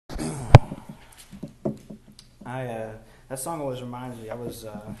That song always reminds me. I was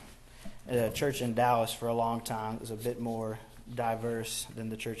at a church in Dallas for a long time. It was a bit more diverse than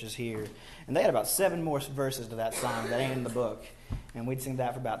the churches here, and they had about 7 more verses to that song that ain't in the book, and we'd sing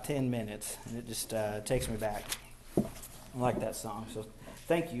that for about 10 minutes, and it just takes me back. I like that song, so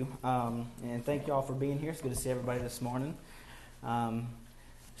thank you, and thank you all for being here. It's good to see everybody this morning.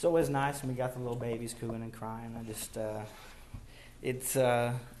 It's always nice when we got the little babies cooing and crying. It's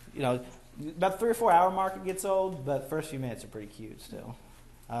about 3 or 4 hour mark it gets old, but the first few minutes are pretty cute still.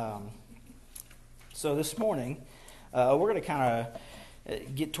 So this morning, we're going to kind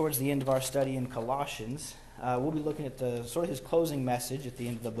of get towards the end of our study in Colossians. We'll be looking at the sort of his closing message at the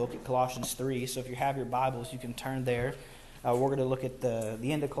end of the book at Colossians 3. So if you have your Bibles, you can turn there. We're going to look at the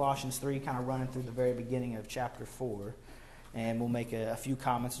end of Colossians 3, kind of running through the very beginning of chapter 4. And we'll make a few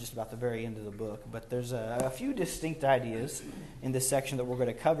comments just about the very end of the book. But there's a few distinct ideas in this section that we're going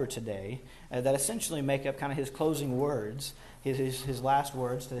to cover today that essentially make up kind of his closing words, his last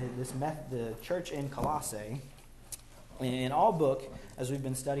words to the church in Colossae. In all book, as we've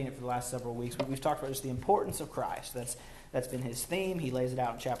been studying it for the last several weeks, we've talked about just the importance of Christ. That's been his theme. He lays it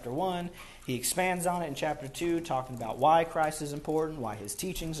out in chapter 1. He expands on it in chapter 2, talking about why Christ is important, why his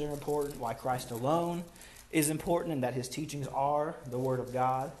teachings are important, why Christ alone is important, and that his teachings are the Word of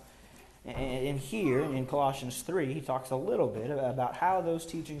God. And here, in Colossians 3, he talks a little bit about how those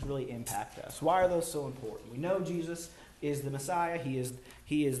teachings really impact us. Why are those so important? We know Jesus is the Messiah.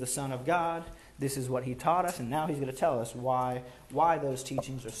 He is the Son of God. This is what he taught us, and now he's going to tell us why those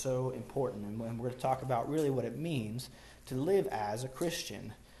teachings are so important. And we're going to talk about really what it means to live as a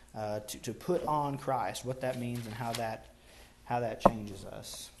Christian, to put on Christ, what that means and how that changes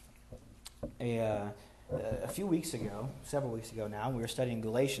us. A few weeks ago, several weeks ago now, we were studying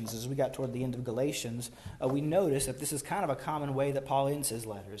Galatians. As we got toward the end of Galatians, we noticed that this is kind of a common way that Paul ends his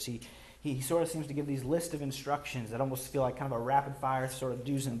letters. He sort of seems to give these list of instructions that almost feel like kind of a rapid-fire sort of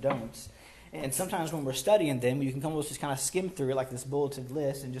do's and don'ts. And sometimes when we're studying them, you can almost just kind of skim through it like this bulleted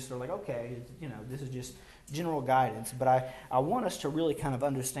list and just sort of like, okay, this is just general guidance. But I want us to really kind of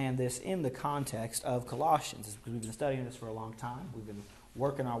understand this in the context of Colossians, because we've been studying this for a long time. We've been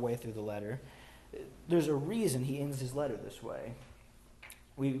working our way through the letter. There's a reason he ends his letter this way.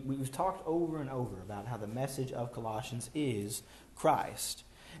 We've talked over and over about how the message of Colossians is Christ.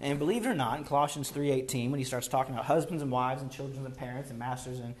 And believe it or not, in Colossians 3:18, when he starts talking about husbands and wives and children and parents and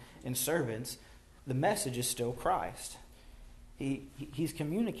masters and servants, the message is still Christ. He's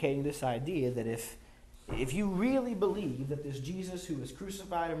communicating this idea that if you really believe that this Jesus who was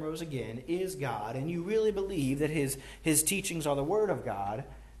crucified and rose again is God, and you really believe that his teachings are the Word of God,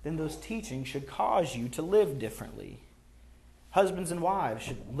 then those teachings should cause you to live differently. Husbands and wives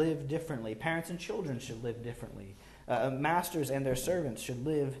should live differently. Parents and children should live differently. Masters and their servants should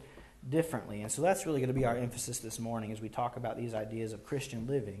live differently. And so that's really going to be our emphasis this morning as we talk about these ideas of Christian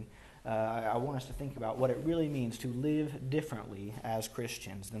living. I want us to think about what it really means to live differently as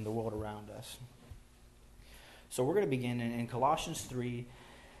Christians than the world around us. So we're going to begin in Colossians 3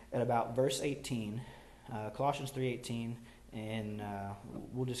 at about verse 18. Colossians 3:18. And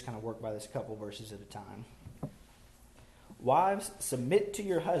we'll just kind of work by this a couple verses at a time. Wives, submit to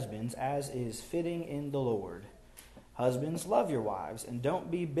your husbands as is fitting in the Lord. Husbands, love your wives and don't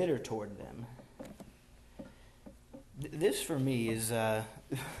be bitter toward them. This for me is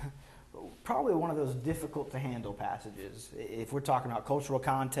probably one of those difficult to handle passages. If we're talking about cultural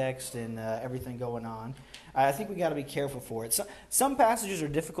context and everything going on, I think we got to be careful for it. Some passages are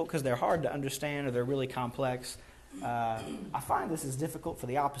difficult because they're hard to understand or they're really complex. I find this is difficult for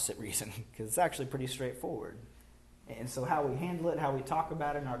the opposite reason, because it's actually pretty straightforward. And so how we handle it, how we talk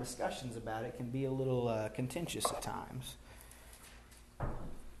about it, and our discussions about it can be a little contentious at times.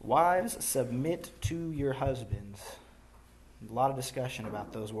 Wives, submit to your husbands. A lot of discussion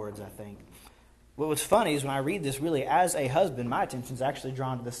about those words, I think. What's funny is when I read this really as a husband, my attention is actually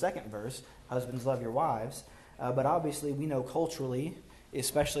drawn to the second verse, husbands, love your wives. But obviously we know culturally,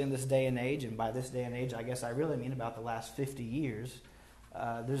 especially in this day and age, and by this day and age, I guess I really mean about the last 50 years,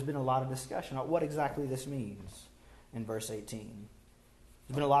 there's been a lot of discussion about what exactly this means in verse 18.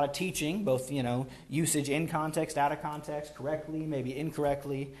 There's been a lot of teaching, both, usage in context, out of context, correctly, maybe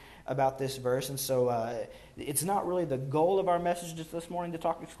incorrectly, about this verse. And so it's not really the goal of our message this morning to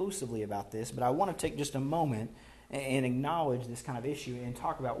talk exclusively about this, but I want to take just a moment and acknowledge this kind of issue and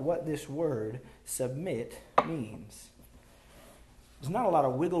talk about what this word, submit, means. There's not a lot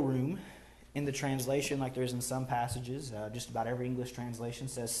of wiggle room in the translation like there is in some passages. Just about every English translation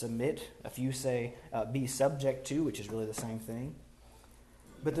says submit. A few say be subject to, which is really the same thing.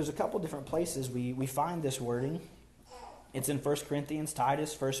 But there's a couple different places we find this wording It's in 1 Corinthians,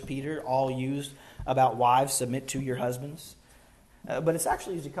 Titus, 1 Peter, all used about wives, submit to your husbands. But it's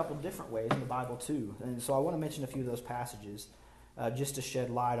actually used a couple different ways in the Bible too. And so I want to mention a few of those passages just to shed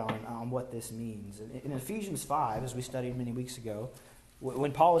light on what this means. In Ephesians 5, as we studied many weeks ago,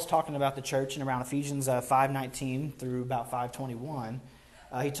 when Paul is talking about the church in around Ephesians 5:19 through about 5:21,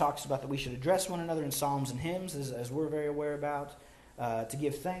 he talks about that we should address one another in psalms and hymns, as we're very aware about, to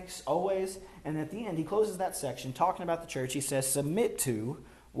give thanks always. And at the end, he closes that section talking about the church. He says, submit to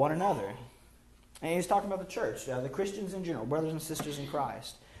one another. And he's talking about the church, the Christians in general, brothers and sisters in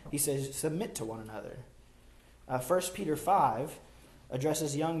Christ. He says, submit to one another. 1 Peter 5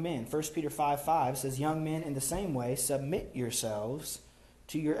 addresses young men. 1 Peter 5:5 says, young men, in the same way, submit yourselves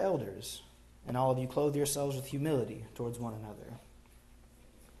to your elders, and all of you clothe yourselves with humility towards one another.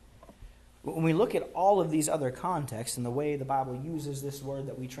 When we look at all of these other contexts and the way the Bible uses this word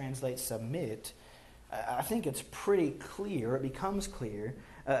that we translate submit, I think it's pretty clear, it becomes clear,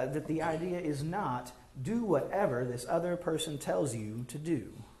 that the idea is not do whatever this other person tells you to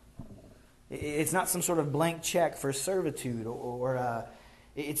do. It's not some sort of blank check for servitude, or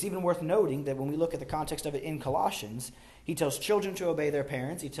it's even worth noting that when we look at the context of it in Colossians, he tells children to obey their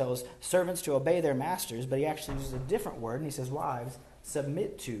parents, he tells servants to obey their masters, but he actually uses a different word, and he says, wives,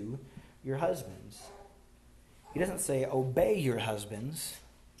 submit to your husbands. He doesn't say obey your husbands.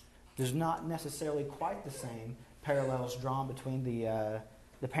 There's not necessarily quite the same parallels drawn between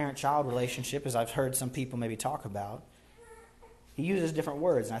the parent-child relationship as I've heard some people maybe talk about. He uses different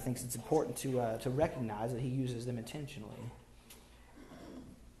words, and I think it's important to recognize that he uses them intentionally.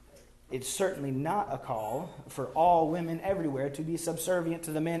 It's certainly not a call for all women everywhere to be subservient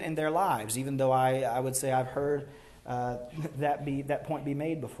to the men in their lives, even though I would say I've heard that point be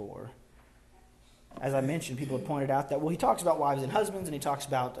made before. As I mentioned, people have pointed out that, well, he talks about wives and husbands, and he talks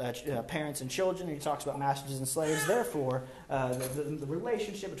about parents and children, and he talks about masters and slaves. Therefore, the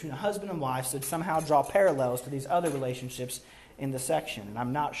relationship between a husband and wife should somehow draw parallels to these other relationships in the section, and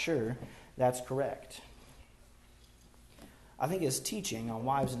I'm not sure that's correct. I think his teaching on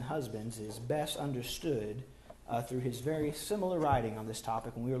wives and husbands is best understood through his very similar writing on this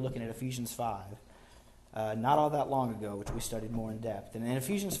topic when we were looking at Ephesians 5, not all that long ago, which we studied more in depth. And in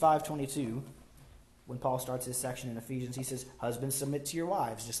Ephesians 5:22, when Paul starts his section in Ephesians, he says, husbands, submit to your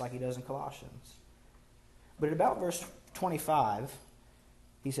wives, just like he does in Colossians. But at about verse 25,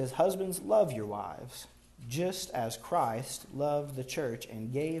 he says, husbands, love your wives, just as Christ loved the church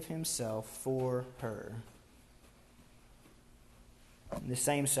and gave himself for her. In the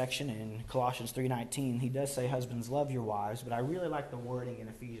same section in Colossians 3:19, he does say, husbands, love your wives, but I really like the wording in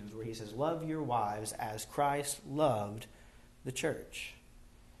Ephesians where he says, love your wives as Christ loved the church.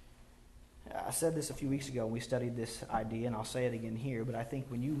 I said this a few weeks ago when we studied this idea, and I'll say it again here, but I think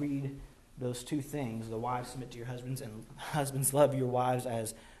when you read those two things, the wives submit to your husbands and husbands love your wives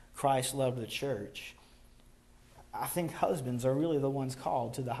as Christ loved the church, I think husbands are really the ones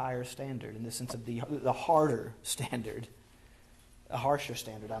called to the higher standard, in the sense of the harder standard, a harsher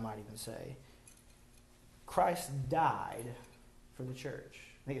standard, I might even say. Christ died for the church.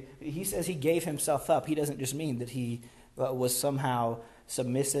 He says he gave himself up. He doesn't just mean that he was somehow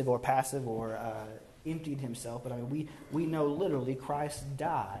submissive or passive or emptied himself, but I mean we know literally Christ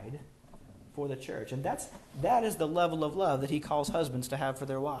died for the church, and that is the level of love that he calls husbands to have for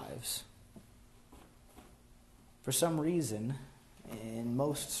their wives. For some reason, in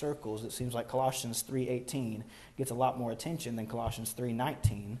most circles, it seems like Colossians 3:18 gets a lot more attention than Colossians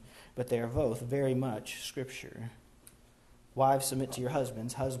 3:19, but they are both very much Scripture. Wives, submit to your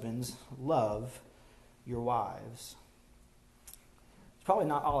husbands. Husbands, love your wives. It's probably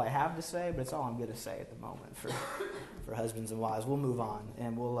not all I have to say, but it's all I'm going to say at the moment for husbands and wives. We'll move on,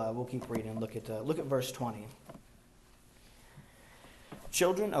 and we'll keep reading and look at verse 20.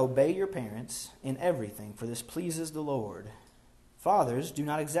 Children, obey your parents in everything, for this pleases the Lord. Fathers, do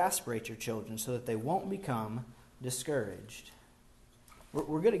not exasperate your children so that they won't become discouraged.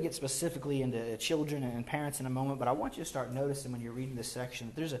 We're going to get specifically into children and parents in a moment, but I want you to start noticing when you're reading this section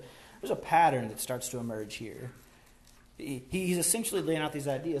that there's a pattern that starts to emerge here. He's essentially laying out these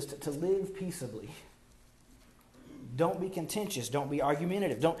ideas to live peaceably. Don't be contentious. Don't be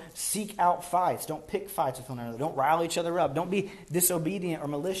argumentative. Don't seek out fights. Don't pick fights with one another. Don't rile each other up. Don't be disobedient or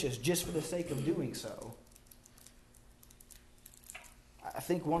malicious just for the sake of doing so. I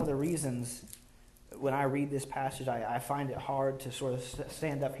think one of the reasons when I read this passage I find it hard to sort of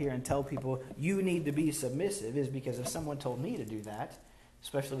stand up here and tell people you need to be submissive is because if someone told me to do that,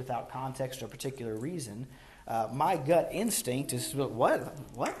 especially without context or particular reason, my gut instinct is, what?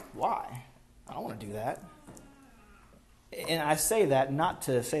 Why? I don't want to do that. And I say that not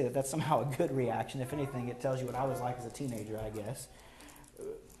to say that that's somehow a good reaction. If anything, it tells you what I was like as a teenager, I guess.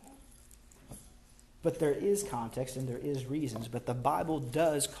 But there is context and there is reasons. But the Bible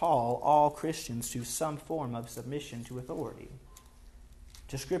does call all Christians to some form of submission to authority,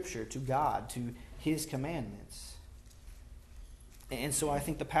 to Scripture, to God, to His commandments. And so I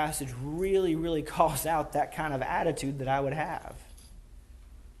think the passage really, really calls out that kind of attitude that I would have.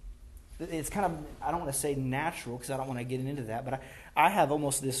 It's kind of, I don't want to say natural because I don't want to get into that, but I have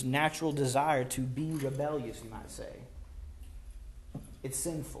almost this natural desire to be rebellious, you might say. It's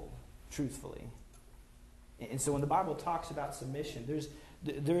sinful, truthfully. And so when the Bible talks about submission,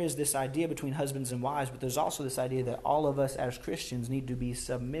 there is this idea between husbands and wives, but there's also this idea that all of us as Christians need to be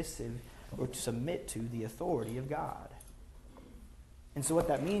submissive or to submit to the authority of God. And so what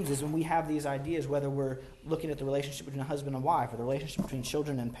that means is when we have these ideas, whether we're looking at the relationship between a husband and wife, or the relationship between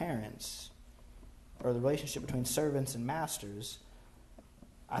children and parents, or the relationship between servants and masters,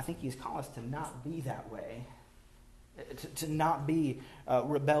 I think He's calling us to not be that way. To not be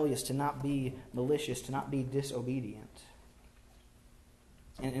rebellious, to not be malicious, to not be disobedient.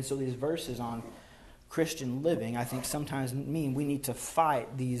 And so these verses on Christian living, I think sometimes mean we need to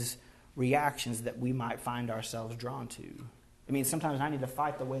fight these reactions that we might find ourselves drawn to. I mean, sometimes I need to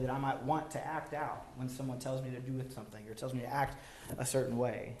fight the way that I might want to act out when someone tells me to do something or tells me to act a certain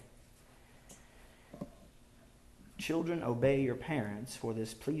way. Children, obey your parents, for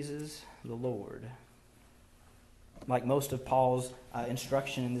this pleases the Lord. Like most of Paul's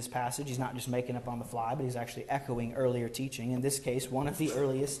instruction in this passage, he's not just making up on the fly, but he's actually echoing earlier teaching. In this case, one of the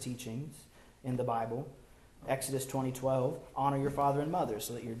earliest teachings in the Bible, Exodus 20:12, honor your father and mother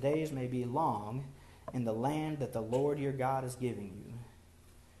so that your days may be long in the land that the Lord your God is giving you.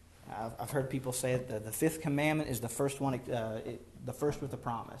 I've heard people say that the fifth commandment is the first one, the first with a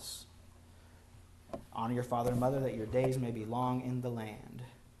promise. Honor your father and mother that your days may be long in the land.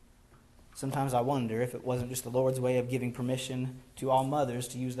 Sometimes I wonder if it wasn't just the Lord's way of giving permission to all mothers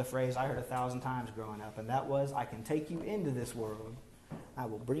to use the phrase I heard 1,000 times growing up, and that was, I can take you into this world, I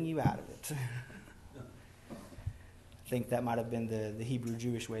will bring you out of it. I think that might have been the Hebrew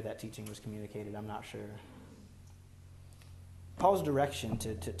Jewish way that teaching was communicated. I'm not sure. Paul's direction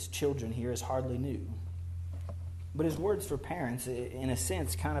to children here is hardly new. But his words for parents, in a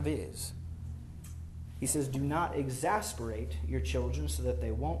sense, kind of is. He says, do not exasperate your children so that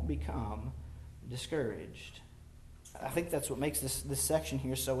they won't become discouraged. I think that's what makes this section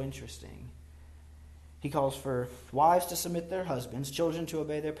here so interesting. He calls for wives to submit their husbands, children to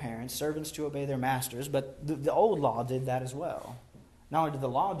obey their parents, servants to obey their masters, but the old law did that as well. Not only did the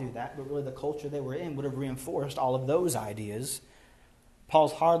law do that, but really the culture they were in would have reinforced all of those ideas.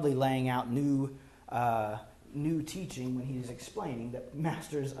 Paul's hardly laying out new teaching when he's explaining that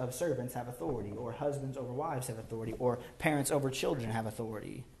masters of servants have authority, or husbands over wives have authority, or parents over children have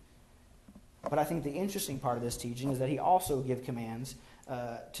authority. But I think the interesting part of this teaching is that he also gives commands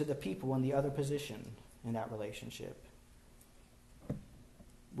to the people in the other position in that relationship.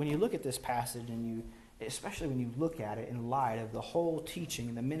 When you look at this passage, and especially when you look at it in light of the whole teaching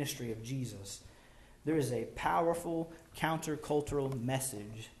and the ministry of Jesus, there is a powerful countercultural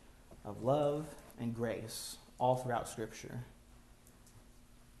message of love and grace all throughout Scripture.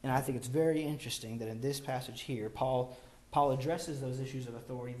 And I think it's very interesting that in this passage here, Paul addresses those issues of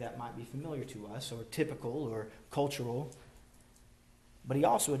authority that might be familiar to us, or typical, or cultural. But he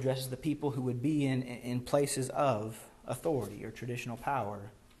also addresses the people who would be in places of authority or traditional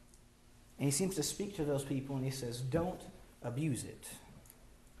power. And he seems to speak to those people and he says, don't abuse it.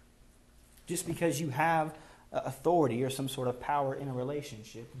 Just because you have authority or some sort of power in a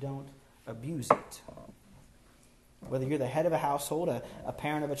relationship, don't abuse it. Whether you're the head of a household, a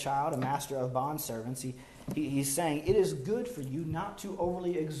parent of a child, a master of bondservants, he's saying it is good for you not to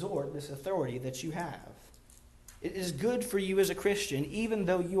overly exhort this authority that you have. It is good for you as a Christian, even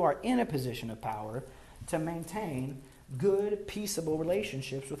though you are in a position of power, to maintain good, peaceable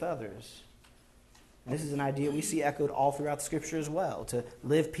relationships with others. And this is an idea we see echoed all throughout the Scripture as well, to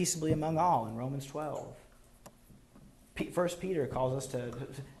live peaceably among all in Romans 12. 1 Peter calls us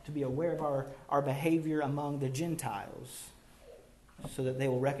to be aware of our behavior among the Gentiles so that they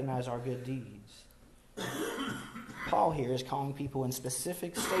will recognize our good deeds. Paul here is calling people in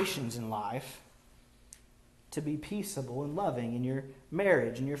specific stations in life to be peaceable and loving in your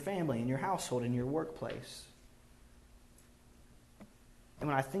marriage, in your family, in your household, in your workplace. And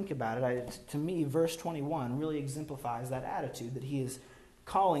when I think about it, to me, verse 21 really exemplifies that attitude that he is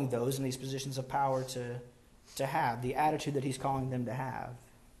calling those in these positions of power to have, the attitude that he's calling them to have.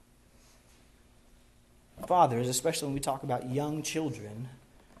 Fathers, especially when we talk about young children,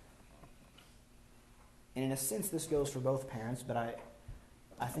 And in a sense, this goes for both parents, but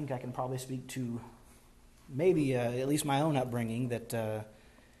I think I can probably speak to maybe at least my own upbringing, that the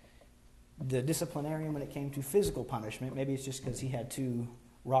disciplinarian when it came to physical punishment, maybe it's just because he had two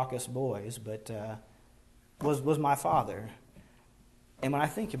raucous boys, but was my father. And when I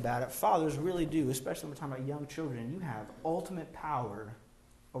think about it, fathers really do, especially when we're talking about young children, you have ultimate power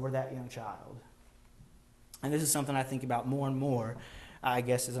over that young child. And this is something I think about more and more, I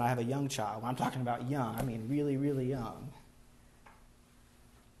guess, as I have a young child. When I'm talking about young, I mean really, really young.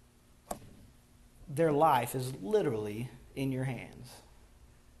 Their life is literally in your hands.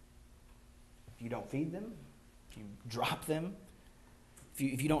 If you don't feed them, if you drop them,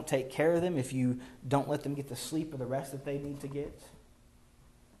 if you don't take care of them, if you don't let them get the sleep or the rest that they need to get.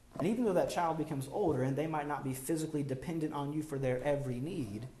 And even though that child becomes older and they might not be physically dependent on you for their every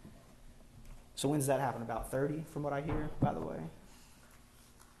need. So when does that happen? About 30, from what I hear, by the way.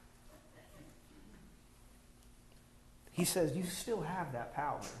 He says you still have that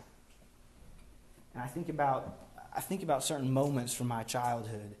power. And I think about certain moments from my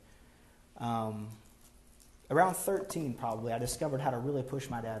childhood. Around 13, probably, I discovered how to really push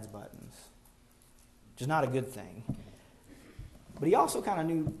my dad's buttons, which is not a good thing. But he also kind of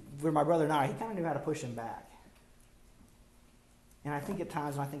knew, for my brother and I, he kind of knew how to push him back. And I think at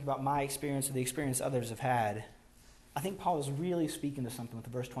times when I think about my experience or the experience others have had, I think Paul is really speaking to something with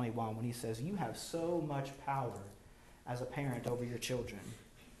verse 21 when he says, you have so much power as a parent over your children.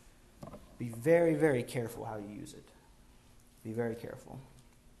 Be very, very careful how you use it. Be very careful.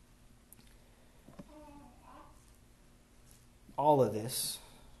 All of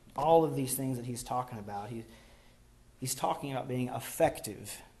these things that he's talking about, he's talking about being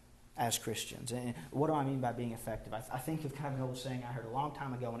effective as Christians. And what do I mean by being effective? I think of kind of an old saying I heard a long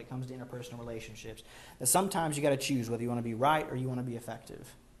time ago when it comes to interpersonal relationships, that sometimes you got to choose whether you want to be right or you want to be effective.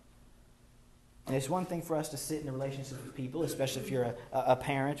 And it's one thing for us to sit in a relationship with people, especially if you're a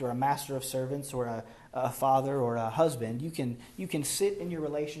parent or a master of servants or a father or a husband. You can sit in your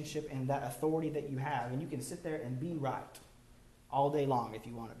relationship and that authority that you have, and you can sit there and be right all day long if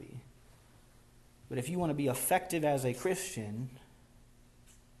you want to be. But if you want to be effective as a Christian,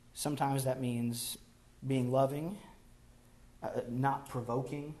 sometimes that means being loving, not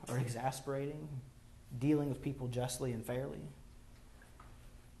provoking or exasperating, dealing with people justly and fairly.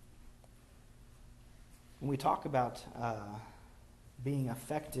 When we talk about being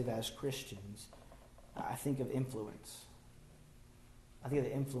effective as Christians, I think of influence. I think of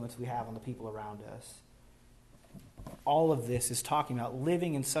the influence we have on the people around us. All of this is talking about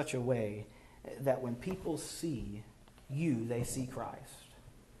living in such a way that when people see you, they see Christ.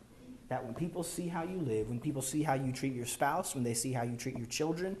 That when people see how you live, when people see how you treat your spouse, when they see how you treat your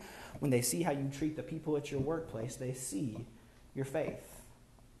children, when they see how you treat the people at your workplace, they see your faith.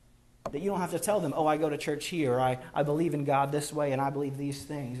 That you don't have to tell them, oh, I go to church here, or I believe in God this way, and I believe these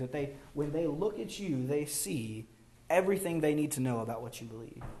things. That when they look at you, they see everything they need to know about what you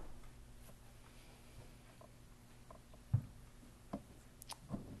believe.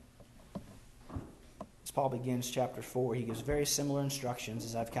 As Paul begins chapter 4, he gives very similar instructions,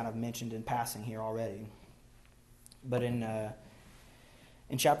 as I've kind of mentioned in passing here already. But in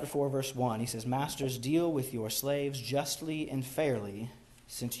chapter 4, verse 1, he says, Masters, deal with your slaves justly and fairly,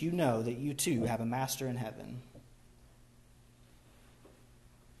 since you know that you too have a master in heaven.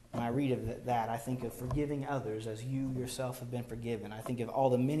 When I read of that, I think of forgiving others as you yourself have been forgiven. I think of all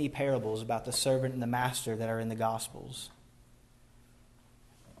the many parables about the servant and the master that are in the Gospels.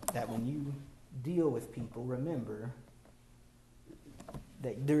 That when you deal with people, remember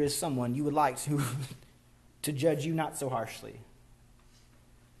that there is someone you would like to judge you not so harshly.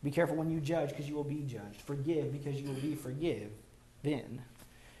 Be careful when you judge, because you will be judged. Forgive, because you will be forgiven.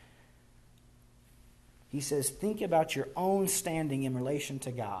 He says, think about your own standing in relation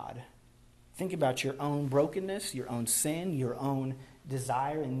to God. Think about your own brokenness, your own sin, your own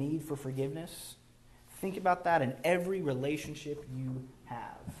desire and need for forgiveness. Think about that in every relationship you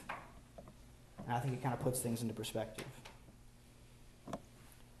have. And I think it kind of puts things into perspective.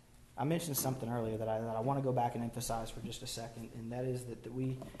 I mentioned something earlier that I want to go back and emphasize for just a second, and that is that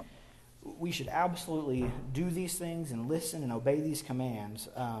we should absolutely do these things and listen and obey these commands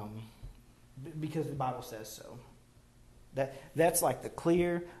because the Bible says so. That's like the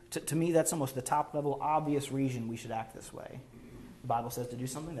clear, to me, that's almost the top level, obvious reason we should act this way. The Bible says to do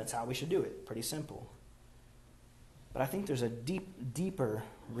something, that's how we should do it. Pretty simple. But I think there's a deeper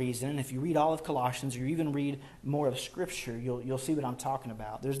reason, and if you read all of Colossians, or you even read more of Scripture, you'll see what I'm talking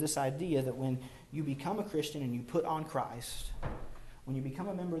about. There's this idea that when you become a Christian and you put on Christ, when you become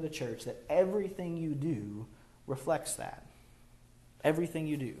a member of the church, that everything you do reflects that. Everything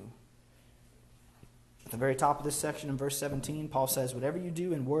you do. At the very top of this section in verse 17, Paul says, "Whatever you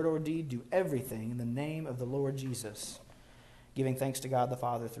do in word or deed, do everything in the name of the Lord Jesus, giving thanks to God the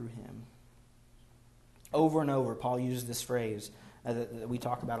Father through him." Over and over, Paul uses this phrase that we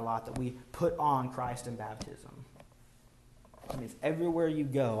talk about a lot, that we put on Christ in baptism. I mean, it's everywhere you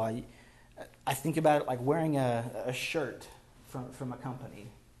go. I think about it like wearing a shirt from a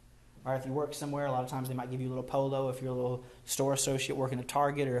company. Or if you work somewhere, a lot of times they might give you a little polo. If you're a little store associate working at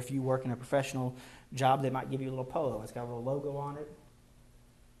Target, or if you work in a professional job, they might give you a little polo. It's got a little logo on it.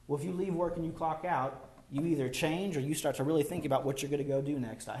 Well, if you leave work and you clock out, you either change or you start to really think about what you're going to go do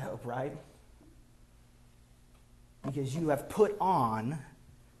next, I hope, right? Because you have put on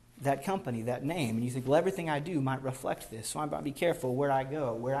that company, that name, and you think, well, everything I do might reflect this, so I might be careful where I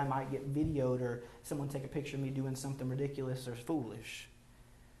go, where I might get videoed or someone take a picture of me doing something ridiculous or foolish.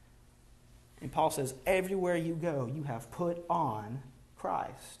 And Paul says, everywhere you go, you have put on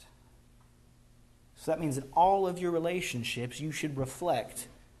Christ. So that means in all of your relationships, you should reflect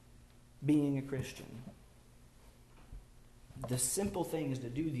being a Christian. The simple thing is to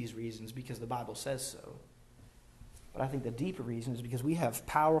do these reasons because the Bible says so. But I think the deeper reason is because we have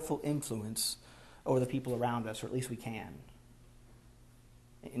powerful influence over the people around us, or at least we can.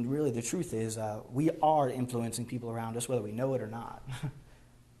 And really the truth is we are influencing people around us whether we know it or not,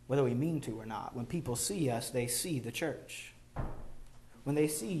 whether we mean to or not. When people see us, they see the church. When they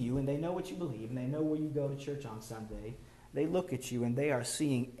see you and they know what you believe and they know where you go to church on Sunday, they look at you and they are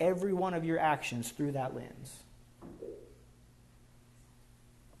seeing every one of your actions through that lens.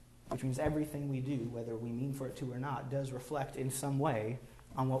 Which means everything we do, whether we mean for it to or not, does reflect in some way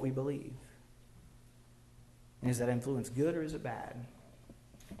on what we believe. And is that influence good or is it bad?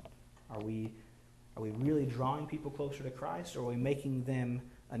 Are we really drawing people closer to Christ, or are we making them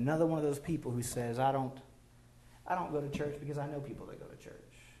another one of those people who says, I don't go to church because I know people that go to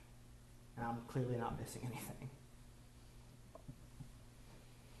church, and I'm clearly not missing anything.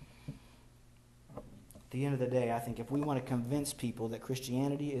 At the end of the day, I think if we want to convince people that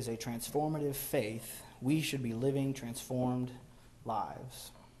Christianity is a transformative faith, we should be living transformed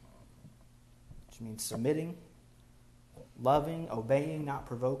lives. Which means submitting, loving, obeying, not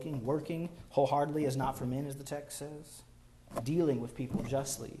provoking, working wholeheartedly as not for men, as the text says, dealing with people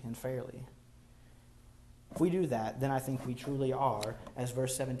justly and fairly. If we do that, then I think we truly are, as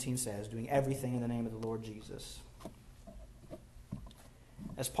verse 17 says, doing everything in the name of the Lord Jesus.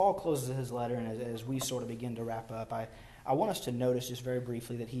 As Paul closes his letter and as we sort of begin to wrap up, I want us to notice just very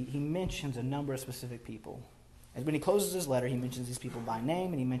briefly that he mentions a number of specific people. And when he closes his letter, he mentions these people by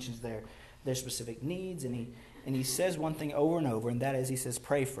name, and he mentions their specific needs, and he says one thing over and over, and that is he says,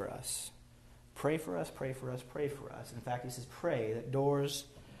 pray for us. Pray for us, pray for us, pray for us. In fact, he says, pray that doors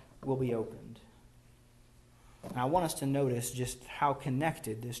will be opened. And I want us to notice just how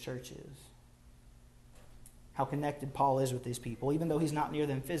connected this church is. How connected Paul is with these people. Even though he's not near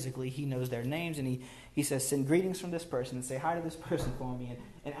them physically, he knows their names, and he says, send greetings from this person, and say hi to this person for me,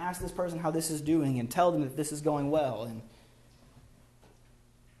 and ask this person how this is doing, and tell them that this is going well. And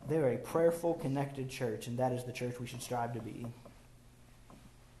they're a prayerful, connected church, and that is the church we should strive to be.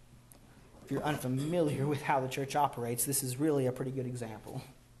 If you're unfamiliar with how the church operates, this is really a pretty good example.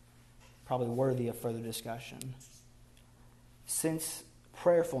 Probably worthy of further discussion. Since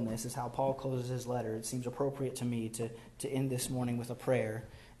prayerfulness is how Paul closes his letter, it seems appropriate to me to end this morning with a prayer.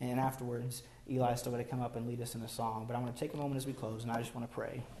 And afterwards, Eli is still going to come up and lead us in a song. But I want to take a moment as we close, and I just want to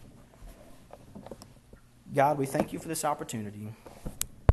pray. God, we thank you for this opportunity.